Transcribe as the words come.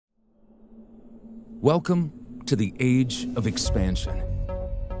Welcome to the age of expansion,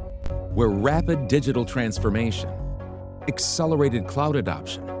 where rapid digital transformation, accelerated cloud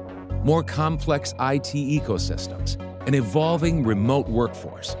adoption, more complex IT ecosystems, an evolving remote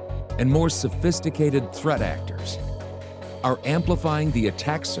workforce, and more sophisticated threat actors are amplifying the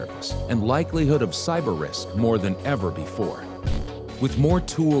attack surface and likelihood of cyber risk more than ever before. With more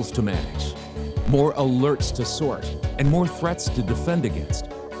tools to manage, more alerts to sort, and more threats to defend against,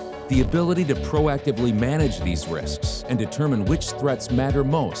 the ability to proactively manage these risks and determine which threats matter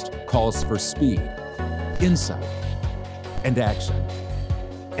most calls for speed, insight, and action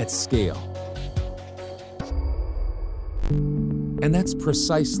at scale. And that's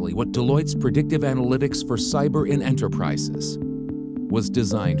precisely what Deloitte's predictive analytics for cyber in enterprises was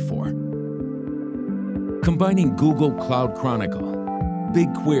designed for. Combining Google Cloud Chronicle,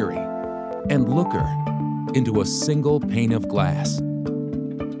 BigQuery, and Looker into a single pane of glass.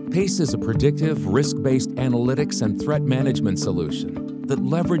 PACE is a predictive, risk-based analytics and threat management solution that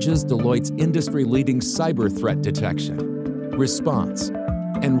leverages Deloitte's industry-leading cyber threat detection, response,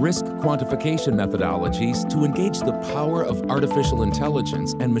 and risk quantification methodologies to engage the power of artificial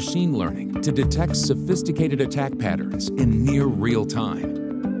intelligence and machine learning to detect sophisticated attack patterns in near real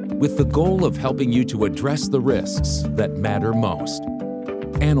time, with the goal of helping you to address the risks that matter most.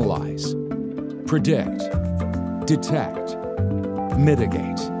 Analyze, predict, detect,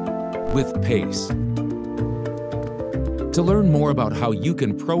 mitigate with PACE. To learn more about how you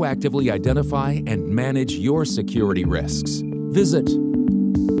can proactively identify and manage your security risks, visit